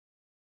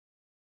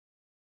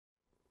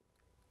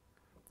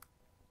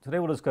Today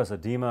we'll discuss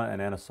edema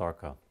and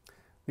anasarca.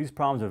 These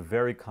problems are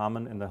very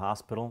common in the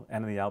hospital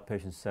and in the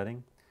outpatient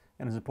setting,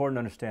 and it's important to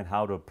understand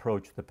how to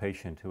approach the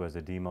patient who has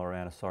edema or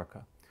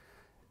anasarca.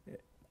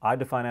 I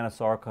define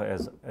anasarca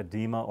as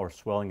edema or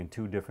swelling in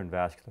two different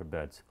vascular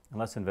beds, and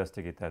let's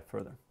investigate that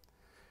further.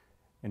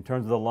 In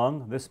terms of the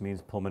lung, this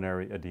means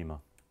pulmonary edema.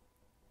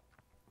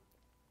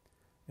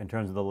 In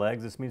terms of the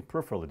legs, this means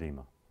peripheral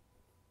edema.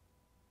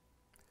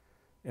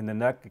 In the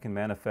neck, it can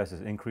manifest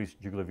as increased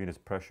jugular venous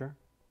pressure.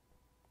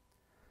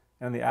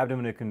 And in the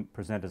abdomen, it can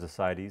present as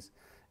ascites.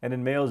 And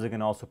in males, it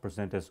can also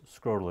present as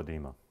scrotal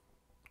edema.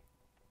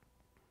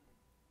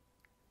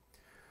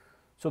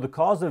 So the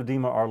causes of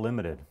edema are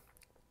limited,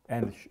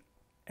 and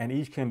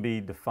each can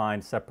be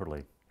defined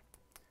separately.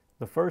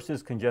 The first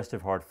is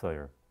congestive heart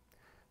failure.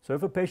 So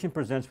if a patient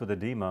presents with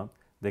edema,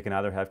 they can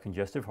either have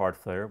congestive heart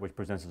failure, which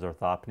presents as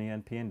orthopnea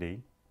and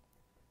P&D.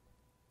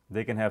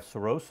 They can have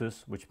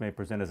cirrhosis, which may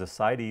present as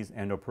ascites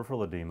and/or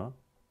peripheral edema.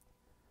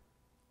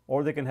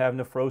 Or they can have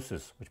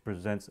nephrosis, which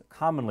presents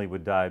commonly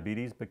with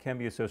diabetes, but can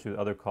be associated with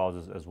other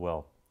causes as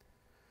well.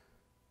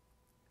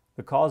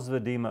 The causes of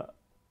edema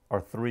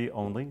are three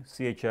only: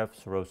 CHF,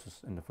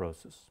 cirrhosis, and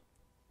nephrosis.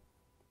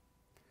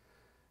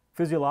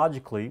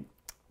 Physiologically,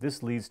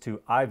 this leads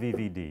to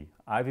IVVD.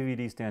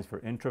 IVVD stands for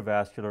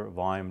intravascular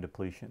volume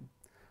depletion.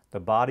 The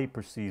body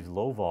perceives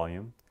low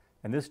volume,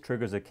 and this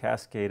triggers a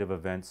cascade of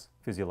events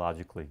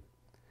physiologically.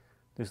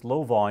 This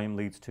low volume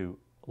leads to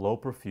low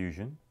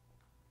perfusion,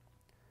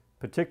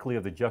 particularly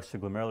of the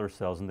juxtaglomerular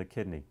cells in the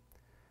kidney.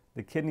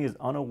 The kidney is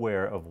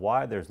unaware of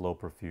why there's low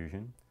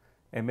perfusion.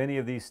 In many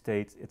of these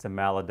states, it's a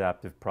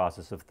maladaptive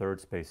process of third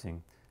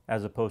spacing,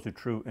 as opposed to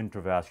true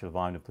intravascular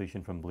volume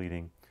depletion from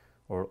bleeding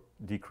or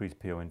decreased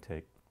PO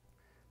intake.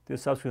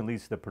 This subsequently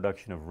leads to the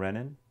production of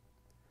renin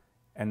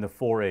and the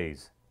 4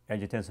 A's,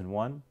 angiotensin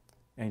 1,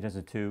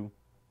 angiotensin 2,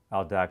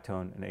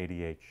 aldactone, and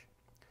ADH.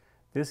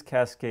 This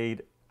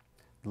cascade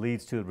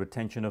leads to the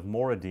retention of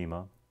more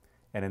edema,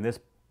 and in this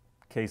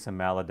case a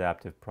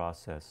maladaptive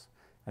process,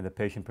 and the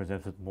patient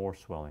presents with more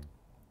swelling.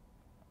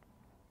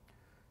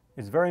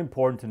 It's very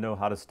important to know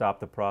how to stop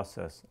the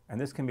process,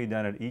 and this can be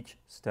done at each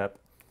step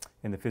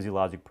in the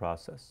physiologic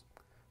process.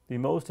 The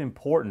most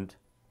important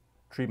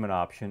treatment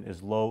option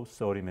is low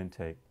sodium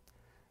intake.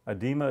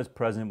 Edema is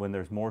present when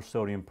there's more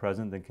sodium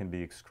present than can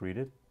be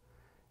excreted,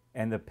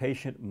 and the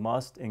patient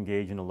must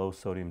engage in a low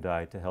sodium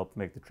diet to help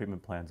make the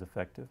treatment plans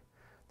effective.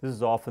 This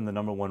is often the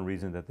 #1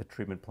 reason that the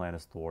treatment plan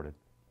is thwarted.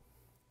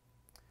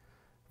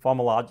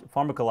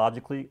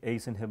 Pharmacologically,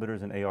 ACE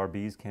inhibitors and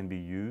ARBs can be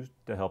used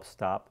to help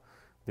stop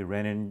the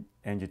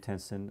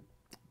renin-angiotensin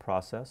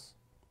process.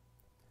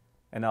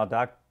 And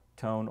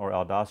aldactone or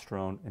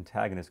aldosterone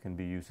antagonists can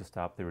be used to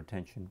stop the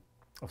retention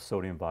of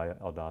sodium via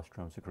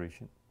aldosterone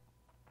secretion.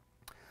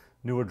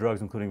 Newer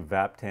drugs, including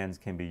vaptans,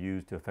 can be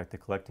used to affect the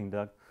collecting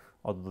duct,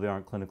 although they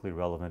aren't clinically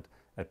relevant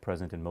at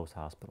present in most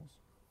hospitals.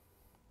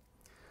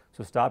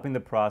 So stopping the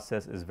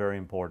process is very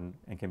important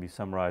and can be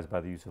summarized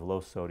by the use of low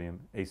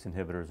sodium, ACE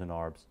inhibitors and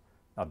ARBs,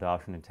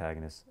 aldosterone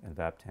antagonists, and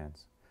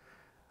vaptans.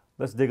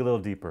 Let's dig a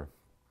little deeper.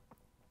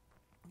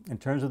 In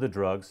terms of the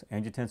drugs,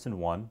 angiotensin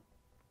 1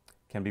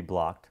 can be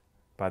blocked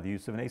by the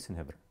use of an ACE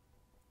inhibitor.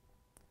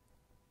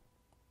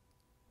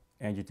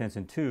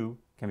 Angiotensin 2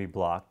 can be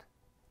blocked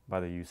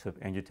by the use of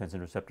angiotensin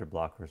receptor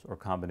blockers or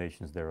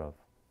combinations thereof.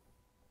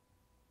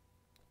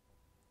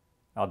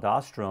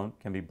 Aldosterone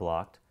can be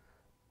blocked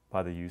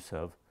by the use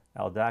of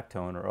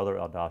aldactone or other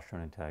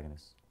aldosterone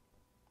antagonists.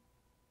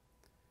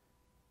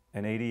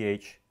 And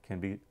ADH can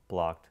be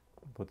blocked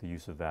with the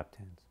use of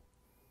vaptans.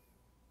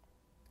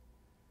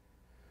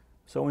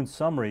 So in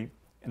summary,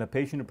 in a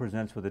patient who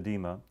presents with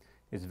edema,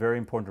 it's very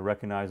important to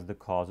recognize the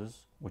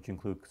causes, which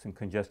include some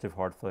congestive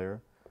heart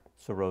failure,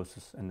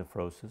 cirrhosis, and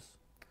nephrosis.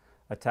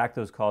 Attack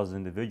those causes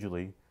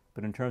individually,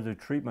 but in terms of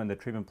treatment, the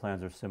treatment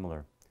plans are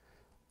similar.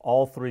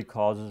 All three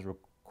causes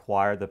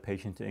require the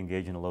patient to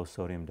engage in a low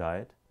sodium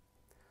diet.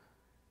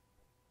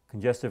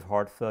 Congestive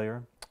heart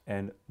failure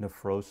and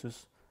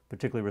nephrosis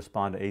particularly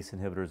respond to ACE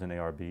inhibitors and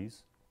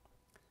ARBs.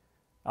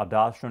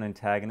 Aldosterone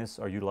antagonists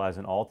are utilized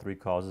in all three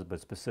causes,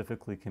 but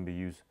specifically can be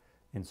used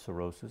in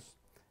cirrhosis.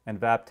 And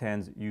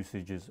vaptans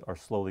usages are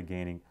slowly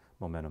gaining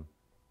momentum.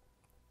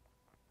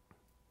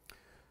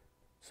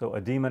 So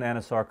edema and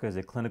anasarca is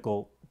a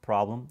clinical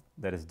problem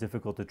that is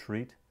difficult to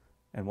treat,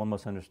 and one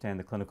must understand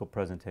the clinical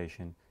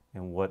presentation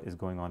and what is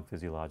going on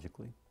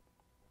physiologically.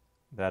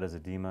 That is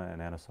edema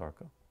and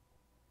anasarca.